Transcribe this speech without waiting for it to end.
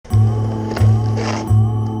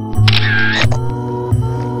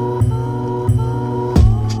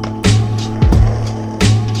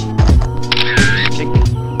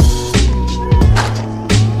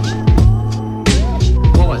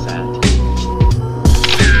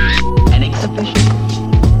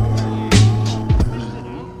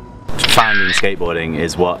skateboarding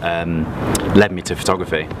is what led me to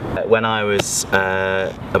photography. When I was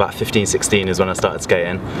about 15, 16 is when I started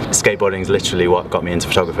skating. Skateboarding is literally what got me into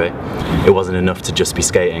photography. It wasn't enough to just be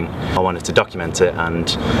skating. I wanted to document it and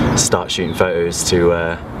start shooting photos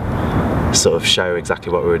to sort of show exactly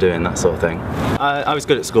what we were doing, that sort of thing. I was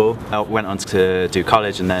good at school. I went on to do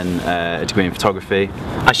college and then a degree in photography.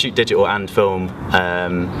 I shoot digital and film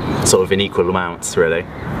sort of in equal amounts, really.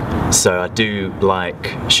 So I do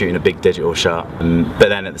like shooting a big digital shot, but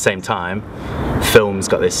then at the same time, film's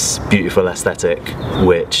got this beautiful aesthetic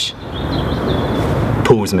which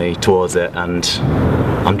pulls me towards it, and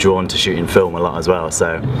I'm drawn to shooting film a lot as well,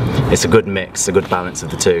 so it's a good mix, a good balance of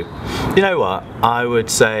the two. You know what, I would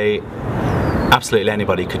say absolutely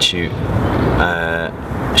anybody could shoot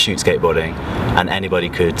skateboarding, and anybody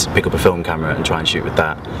could pick up a film camera and try and shoot with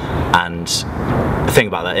that. And the thing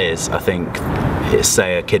about that is, I think,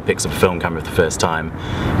 say a kid picks up a film camera for the first time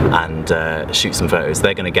and shoots some photos,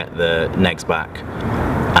 they're going to get the negs back,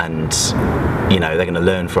 and you know, they're going to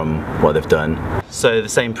learn from what they've done. So the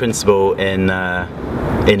same principle in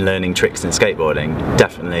learning tricks in skateboarding,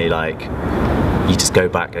 definitely, like, you just go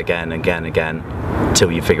back again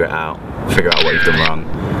till you figure out what you've done wrong.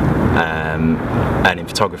 And in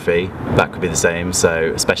photography, that could be the same.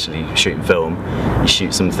 So especially shooting film, you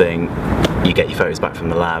shoot something, you get your photos back from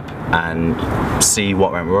the lab and see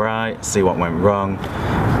what went right, see what went wrong,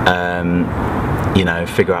 you know,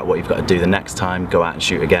 figure out what you've got to do the next time, go out and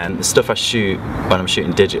shoot again. The stuff I shoot when I'm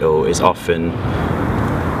shooting digital is often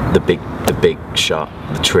the big shot,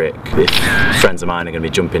 the trick. If friends of mine are going to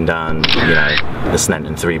be jumping down, you know, the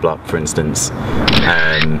Snenton 3 block, for instance,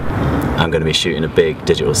 I'm going to be shooting a big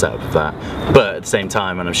digital setup of that. But at the same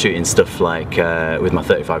time, when I'm shooting stuff like with my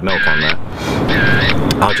 35mm camera,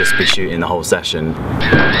 I'll just be shooting the whole session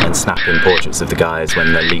and snapping portraits of the guys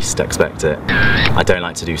when they least expect it. I don't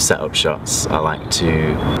like to do setup shots. I like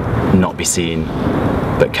to not be seen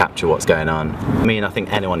but capture what's going on. I mean, I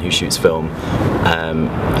think anyone who shoots film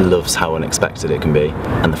loves how unexpected it can be,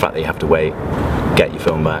 and the fact that you have to wait, get your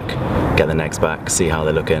film back, get the negs back, see how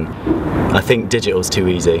they're looking. I think digital's too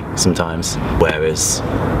easy sometimes, whereas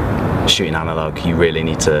shooting analog, you really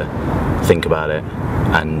need to think about it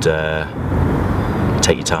and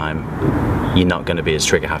take your time. You're not going to be as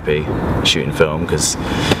trigger happy shooting film because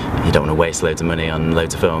you don't want to waste loads of money on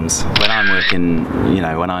loads of films. When I'm working, you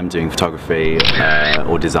know, when I'm doing photography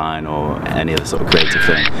or design or any other sort of creative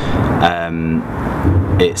thing,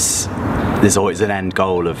 there's always an end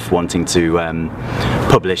goal of wanting to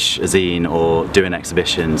publish a zine or do an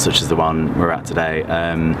exhibition such as the one we're at today.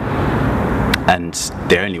 And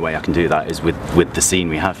the only way I can do that is with the scene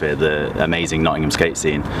we have here, the amazing Nottingham skate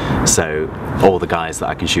scene. So all the guys that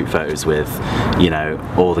I can shoot photos with, you know,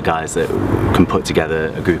 all the guys that can put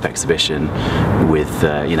together a group exhibition with,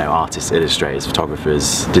 you know, artists, illustrators,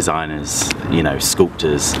 photographers, designers, you know,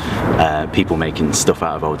 sculptors, people making stuff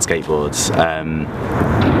out of old skateboards.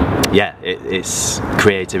 Yeah, it's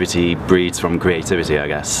creativity breeds from creativity, I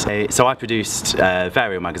guess. So I produced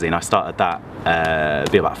Varial magazine. I started that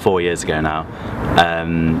it'll be about 4 years ago now,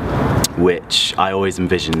 which I always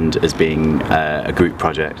envisioned as being a group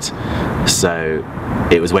project. So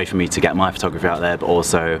it was a way for me to get my photography out there, but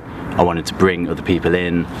also I wanted to bring other people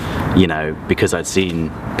in, you know, because I'd seen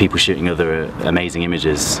people shooting other amazing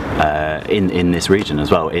images in this region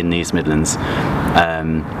as well, in the East Midlands.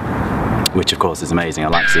 Which of course is amazing. I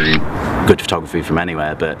like seeing good photography from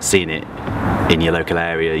anywhere, but seeing it in your local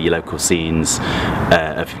area, your local scenes,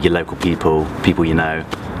 of your local people you know.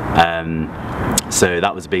 So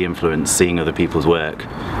that was a big influence. Seeing other people's work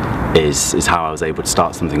is how I was able to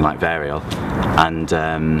start something like Varial, and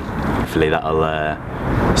hopefully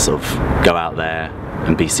that'll sort of go out there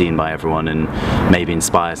and be seen by everyone, and maybe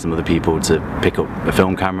inspire some other people to pick up a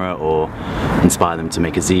film camera, or inspire them to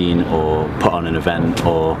make a zine, or put on an event,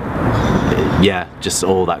 or yeah, just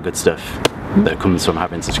all that good stuff that comes from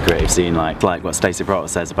having such a creative scene. Like what Stacey Prott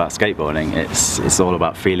says about skateboarding, it's all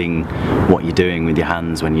about feeling what you're doing with your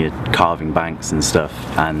hands when you're carving banks and stuff.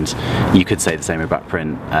 And you could say the same about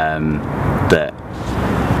print, that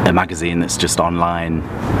a magazine that's just online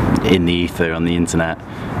in the ether on the internet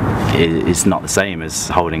is not the same as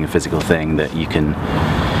holding a physical thing that you can,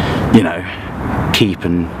 you know, keep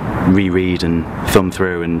and reread and thumb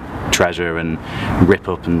through and treasure and rip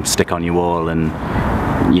up and stick on your wall and,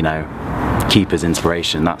 you know, keep as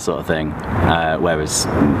inspiration, that sort of thing. Whereas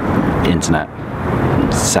internet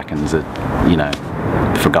seconds are, you know,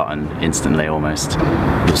 forgotten instantly almost.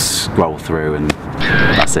 You'll scroll through and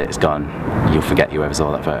that's it, it's gone. You'll forget you ever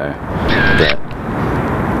saw that photo. But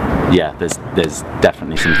yeah, there's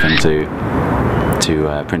definitely something to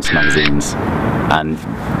printed magazines, and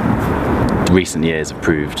recent years have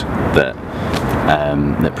proved that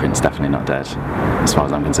that print's definitely not dead, as far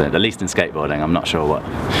as I'm concerned. At least in skateboarding. I'm not sure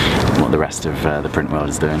what the rest of the print world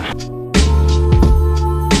is doing.